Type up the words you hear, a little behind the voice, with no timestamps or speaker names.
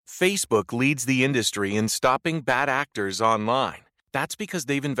Facebook leads the industry in stopping bad actors online. That's because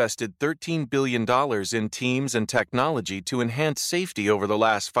they've invested $13 billion in teams and technology to enhance safety over the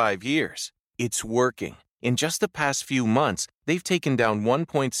last 5 years. It's working. In just the past few months, they've taken down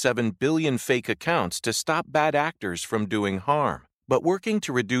 1.7 billion fake accounts to stop bad actors from doing harm. But working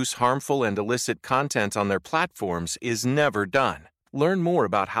to reduce harmful and illicit content on their platforms is never done. Learn more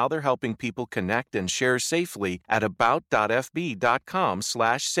about how they're helping people connect and share safely at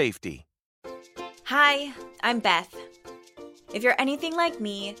about.fb.com/safety. Hi, I'm Beth. If you're anything like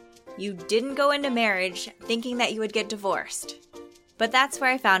me, you didn't go into marriage thinking that you would get divorced. But that's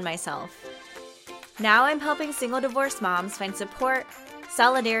where I found myself. Now I'm helping single divorced moms find support,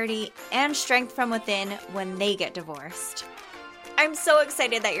 solidarity, and strength from within when they get divorced. I'm so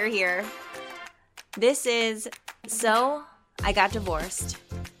excited that you're here. This is So I Got Divorced.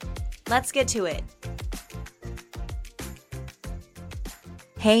 Let's get to it.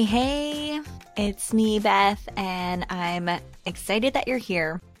 Hey, it's me, Beth, and I'm excited that you're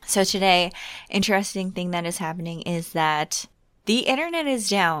here. So today, interesting thing that is happening is that the internet is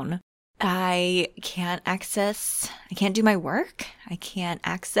down. I can't do my work. I can't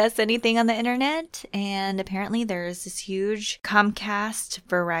access anything on the internet. And apparently there's this huge Comcast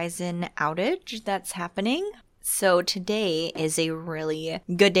Verizon outage that's happening. So today is a really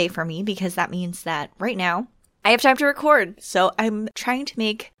good day for me because that means that right now I have time to record. So I'm trying to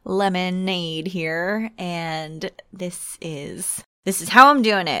make lemonade here, and this is how I'm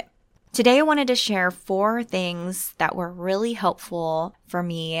doing it. Today I wanted to share 4 things that were really helpful for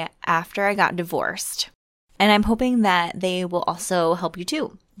me after I got divorced. And I'm hoping that they will also help you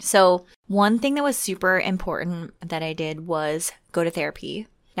too. So one thing that was super important that I did was go to therapy.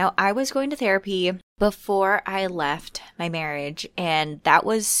 Now, I was going to therapy before I left my marriage, and that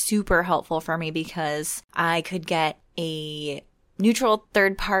was super helpful for me because I could get a neutral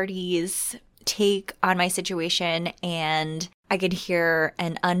third party's take on my situation, and I could hear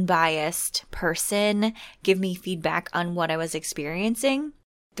an unbiased person give me feedback on what I was experiencing.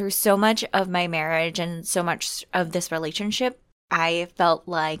 Through so much of my marriage and so much of this relationship, I felt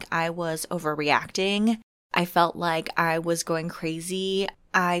like I was overreacting. I felt like I was going crazy.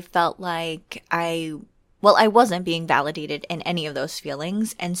 I felt like I wasn't being validated in any of those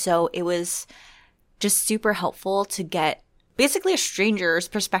feelings. And so it was just super helpful to get basically a stranger's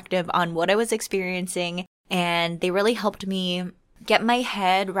perspective on what I was experiencing. And they really helped me get my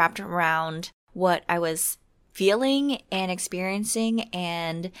head wrapped around what I was feeling and experiencing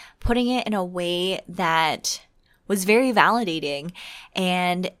and putting it in a way that was very validating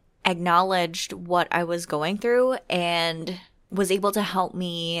and acknowledged what I was going through and was able to help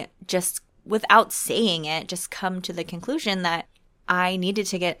me just without saying it, just come to the conclusion that I needed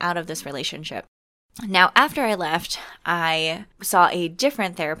to get out of this relationship. Now, after I left, I saw a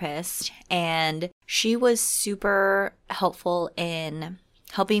different therapist, and she was super helpful in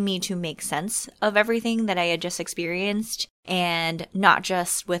helping me to make sense of everything that I had just experienced, and not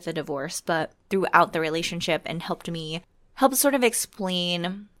just with the divorce, but throughout the relationship, and help sort of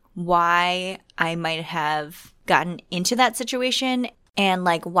explain why I might have gotten into that situation and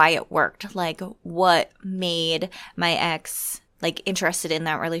like why it worked, like what made my ex interested in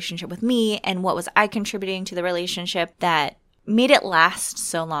that relationship with me, and what was I contributing to the relationship that made it last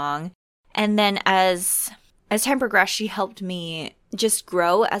so long. And then as time progressed, she helped me just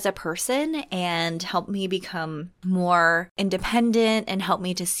grow as a person and help me become more independent and help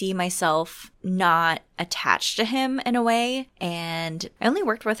me to see myself not attached to him in a way. And I only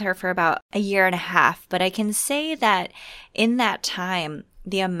worked with her for about 1.5 years, but I can say that in that time,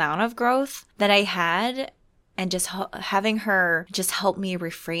 the amount of growth that I had and just having her just help me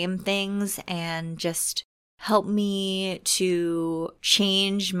reframe things and just help me to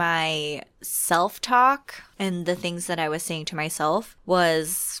change my self-talk and the things that I was saying to myself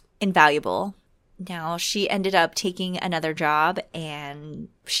was invaluable. Now, she ended up taking another job and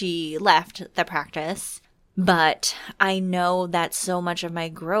she left the practice. But I know that so much of my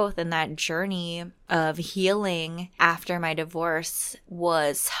growth and that journey of healing after my divorce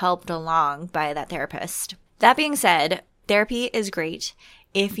was helped along by that therapist. That being said, therapy is great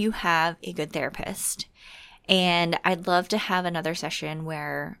if you have a good therapist. And I'd love to have another session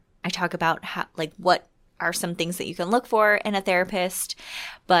where I talk about how, what are some things that you can look for in a therapist.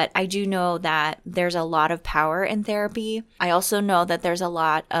 But I do know that there's a lot of power in therapy. I also know that there's a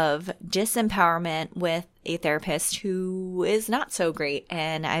lot of disempowerment with a therapist who is not so great.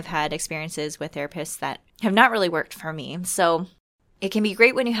 And I've had experiences with therapists that have not really worked for me. So it can be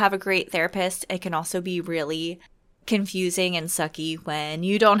great when you have a great therapist. It can also be really confusing and sucky when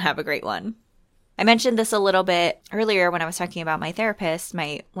you don't have a great one. I mentioned this a little bit earlier when I was talking about my therapist,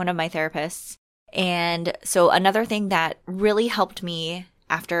 one of my therapists. And so another thing that really helped me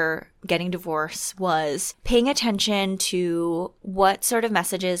after getting divorced was paying attention to what sort of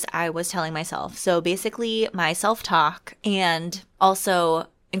messages I was telling myself. So basically my self-talk and also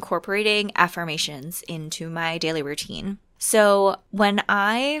incorporating affirmations into my daily routine. So when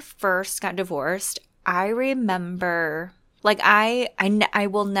I first got divorced, I remember, like, I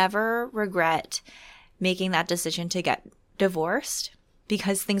will never regret making that decision to get divorced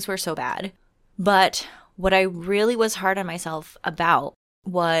because things were so bad. But what I really was hard on myself about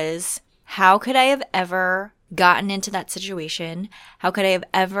was, how could I have ever gotten into that situation? How could I have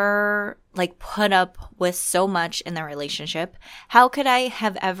ever put up with so much in the relationship? How could I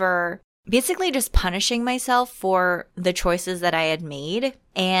have ever basically just punishing myself for the choices that I had made?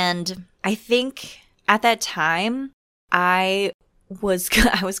 And I think at that time I was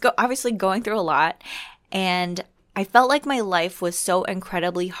obviously going through a lot, and I felt like my life was so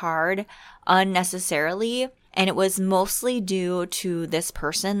incredibly hard unnecessarily. And it was mostly due to this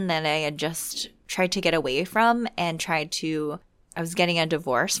person that I had just tried to get away from and I was getting a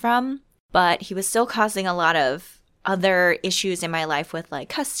divorce from. But he was still causing a lot of other issues in my life with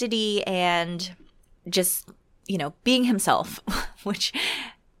custody and just, being himself, which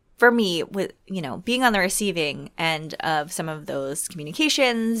for me, with, being on the receiving end of some of those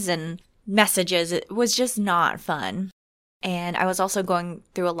communications and messages, it was just not fun. And I was also going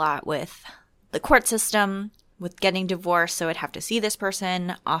through a lot with the court system, with getting divorced, so I'd have to see this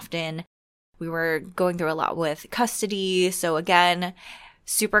person often. We were going through a lot with custody, so again,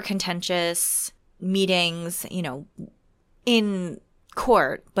 super contentious meetings, in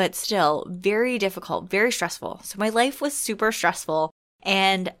court, but still very difficult, very stressful. So my life was super stressful,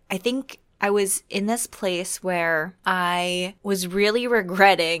 and I think I was in this place where I was really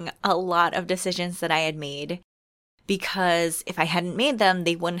regretting a lot of decisions that I had made, because if I hadn't made them,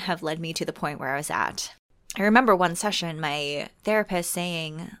 they wouldn't have led me to the point where I was at. I remember one session, my therapist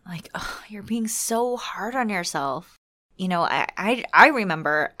saying, "Oh, you're being so hard on yourself." I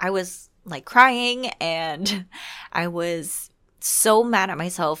remember I was crying, and I was so mad at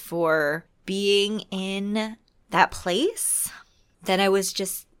myself for being in that place that I was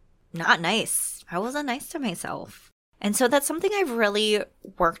just not nice. I wasn't nice to myself. And so that's something I've really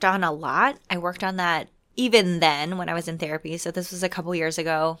worked on a lot. I worked on that even then when I was in therapy. So this was a couple years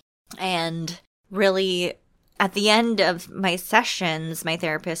ago. And really, at the end of my sessions, my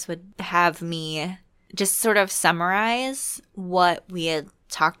therapist would have me just sort of summarize what we had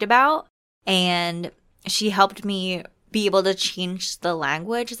talked about. And she helped me be able to change the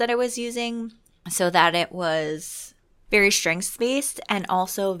language that I was using so that it was very strengths-based and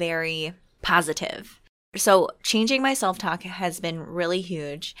also very positive. So changing my self-talk has been really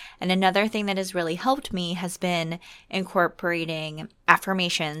huge. And another thing that has really helped me has been incorporating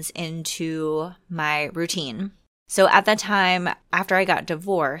affirmations into my routine. So at that time, after I got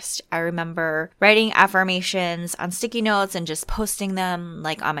divorced, I remember writing affirmations on sticky notes and just posting them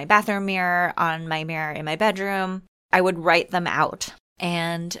on my bathroom mirror, on my mirror in my bedroom. I would write them out.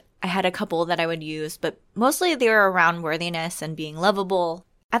 And I had a couple that I would use, but mostly they were around worthiness and being lovable.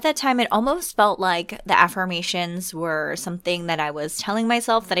 At that time, it almost felt like the affirmations were something that I was telling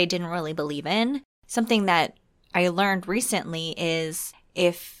myself that I didn't really believe in. Something that I learned recently is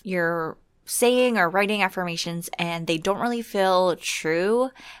if you're saying or writing affirmations and they don't really feel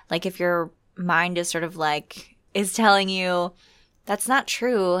true, if your mind is sort of is telling you that's not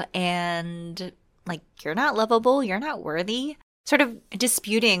true and you're not lovable, you're not worthy, sort of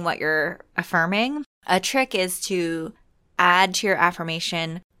disputing what you're affirming. A trick is to add to your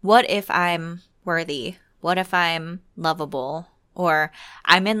affirmation, what if I'm worthy? What if I'm lovable? Or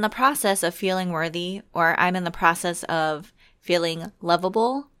I'm in the process of feeling worthy, or I'm in the process of feeling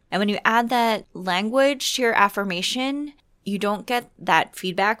lovable. And when you add that language to your affirmation, you don't get that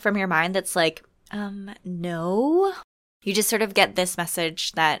feedback from your mind that's no. You just sort of get this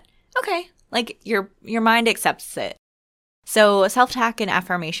message that, okay, your mind accepts it. So self-talk and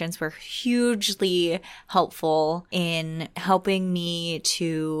affirmations were hugely helpful in helping me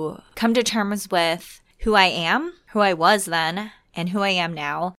to come to terms with who I am, who I was then, and who I am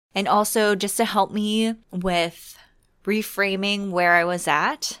now. And also just to help me with reframing where I was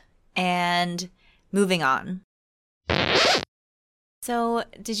at and moving on. So,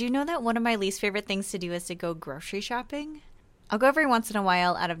 did you know that one of my least favorite things to do is to go grocery shopping? I'll go every once in a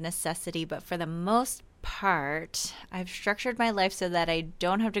while out of necessity, but for the most part, I've structured my life so that I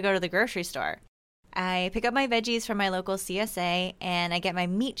don't have to go to the grocery store. I pick up my veggies from my local CSA, and I get my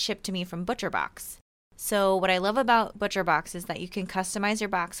meat shipped to me from ButcherBox. So what I love about ButcherBox is that you can customize your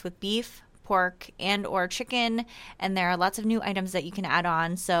box with beef, pork and or chicken, and there are lots of new items that you can add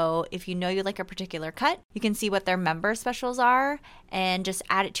on. So if you know you like a particular cut, you can see what their member specials are and just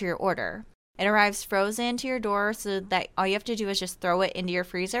add it to your order. It arrives frozen to your door so that all you have to do is just throw it into your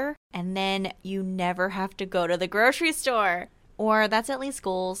freezer, and then you never have to go to the grocery store. Or that's at least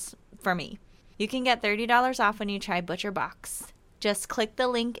goals for me. You can get $30 off when you try Butcher Box. Just click the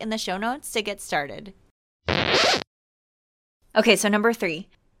link in the show notes to get started. Okay, so number 3.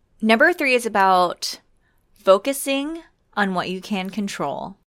 Number 3 is about focusing on what you can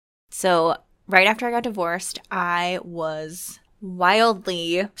control. So right after I got divorced, I was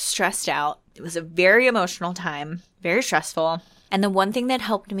wildly stressed out. It was a very emotional time, very stressful. And the one thing that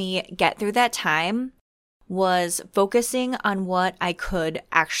helped me get through that time was focusing on what I could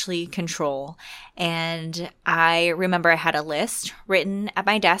actually control. And I remember I had a list written at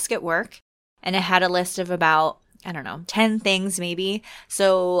my desk at work, and it had a list of about, 10 things maybe.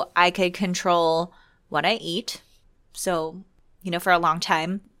 So I could control what I eat. So, for a long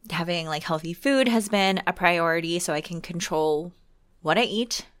time, having like healthy food has been a priority. So I can control what I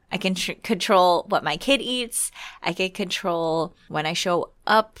eat. I can control what my kid eats. I can control when I show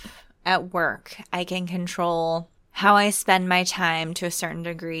up at work. I can control how I spend my time to a certain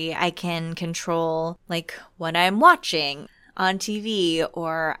degree. I can control like what I'm watching on TV,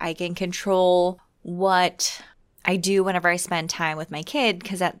 or I can control what I do whenever I spend time with my kid,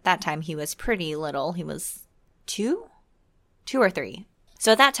 because at that time he was pretty little. He was 2 or 3.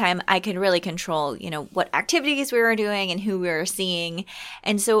 So at that time, I could really control, what activities we were doing and who we were seeing.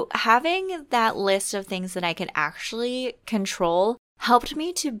 And so having that list of things that I could actually control helped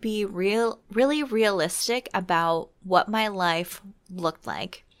me to be really realistic about what my life looked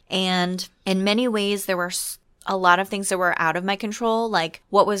like. And in many ways, there were a lot of things that were out of my control, like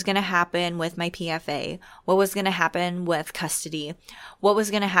what was going to happen with my PFA, what was going to happen with custody, what was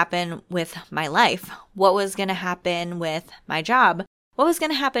going to happen with my life, what was going to happen with my job, what was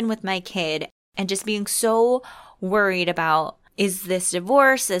going to happen with my kid, and just being so worried about, is this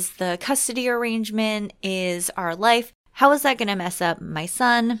divorce, is the custody arrangement, is our life, how is that going to mess up my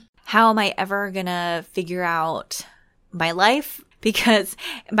son? How am I ever going to figure out my life? Because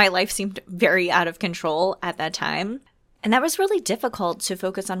my life seemed very out of control at that time. And that was really difficult to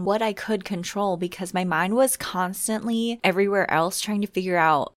focus on what I could control, because my mind was constantly everywhere else trying to figure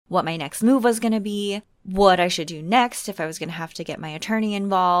out what my next move was going to be, what I should do next, if I was going to have to get my attorney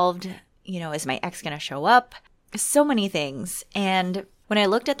involved, is my ex going to show up? So many things. And when I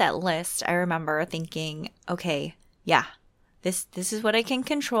looked at that list, I remember thinking, okay, yeah, this is what I can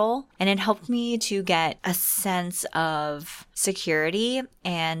control. And it helped me to get a sense of security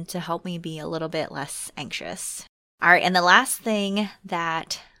and to help me be a little bit less anxious. All right, and the last thing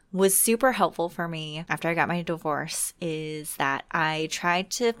that was super helpful for me after I got my divorce is that I tried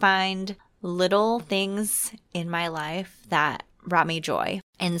to find little things in my life that brought me joy.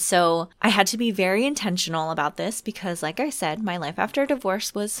 And so I had to be very intentional about this because, like I said, my life after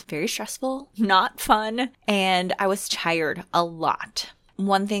divorce was very stressful, not fun, and I was tired a lot.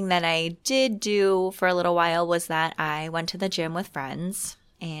 One thing that I did do for a little while was that I went to the gym with friends.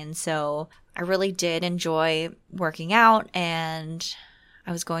 And so I really did enjoy working out, and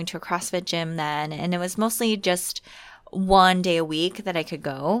I was going to a CrossFit gym then, and it was mostly just one day a week that I could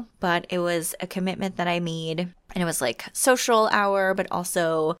go, but it was a commitment that I made, and it was like social hour, but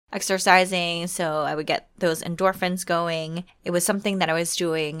also exercising. So I would get those endorphins going. It was something that I was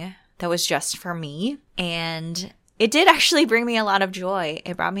doing that was just for me. And it did actually bring me a lot of joy.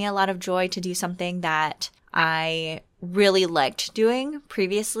 It brought me a lot of joy to do something that I really liked doing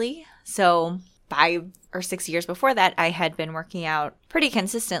previously. So 5 or 6 years before that, I had been working out pretty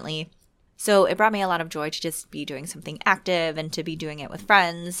consistently. So it brought me a lot of joy to just be doing something active and to be doing it with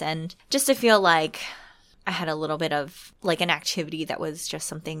friends and just to feel like I had a little bit of like an activity that was just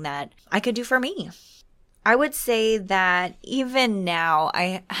something that I could do for me. I would say that even now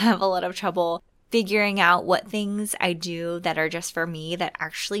I have a lot of trouble figuring out what things I do that are just for me that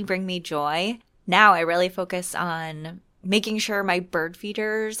actually bring me joy. Now I really focus on making sure my bird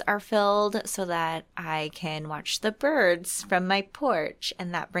feeders are filled so that I can watch the birds from my porch,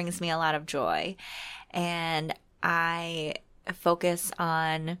 and that brings me a lot of joy. And I focus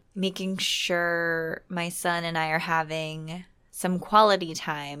on making sure my son and I are having some quality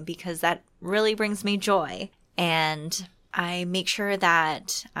time because that really brings me joy. And I make sure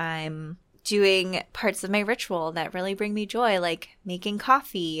that I'm doing parts of my ritual that really bring me joy, like making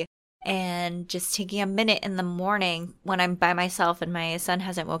coffee and just taking a minute in the morning when I'm by myself and my son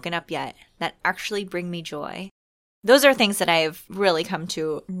hasn't woken up yet, that actually bring me joy. those are things that I've really come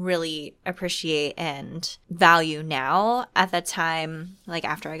to really appreciate and value now. At the time, like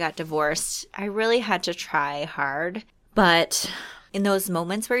after I got divorced, I really had to try hard. But in those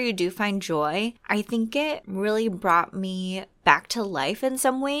moments where you do find joy, I think it really brought me back to life in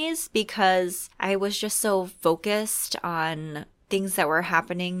some ways, because I was just so focused on things that were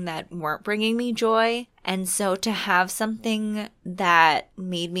happening that weren't bringing me joy. And so to have something that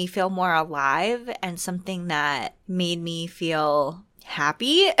made me feel more alive and something that made me feel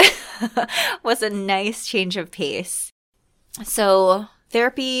happy was a nice change of pace. So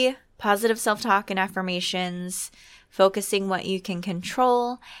therapy, positive self-talk and affirmations, focusing what you can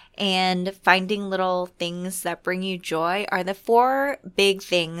control, and finding little things that bring you joy are the 4 big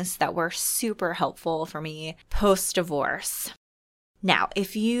things that were super helpful for me post-divorce. Now,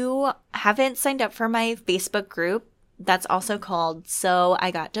 if you haven't signed up for my Facebook group, that's also called So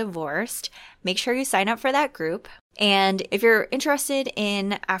I Got Divorced, make sure you sign up for that group. And if you're interested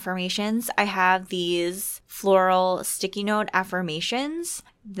in affirmations, I have these floral sticky note affirmations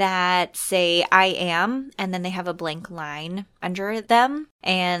that say I am, and then they have a blank line under them.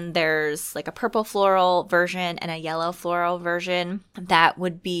 And there's like a purple floral version and a yellow floral version that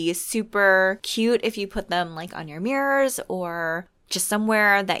would be super cute if you put them like on your mirrors or just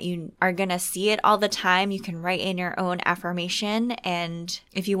somewhere that you are going to see it all the time. You can write in your own affirmation. And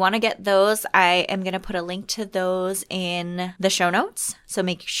if you want to get those, I am going to put a link to those in the show notes. So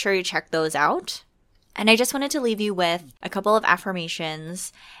make sure you check those out. And I just wanted to leave you with a couple of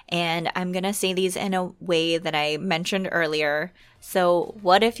affirmations. And I'm going to say these in a way that I mentioned earlier. So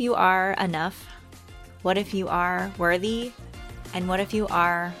what if you are enough? What if you are worthy? And what if you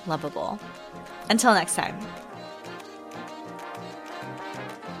are lovable? Until next time.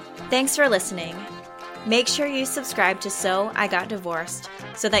 Thanks for listening. Make sure you subscribe to So I Got Divorced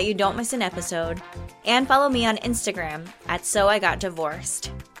so that you don't miss an episode, and follow me on Instagram at So I Got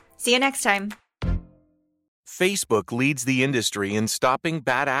Divorced. See you next time. Facebook leads the industry in stopping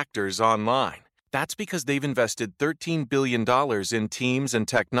bad actors online. That's because they've invested $13 billion in teams and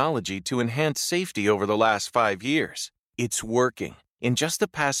technology to enhance safety over the last 5 years. It's working. In just the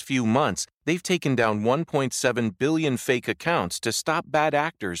past few months, they've taken down 1.7 billion fake accounts to stop bad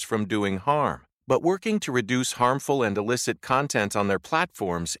actors from doing harm. But working to reduce harmful and illicit content on their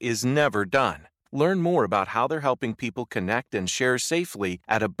platforms is never done. Learn more about how they're helping people connect and share safely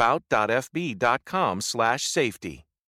at about.fb.com/safety.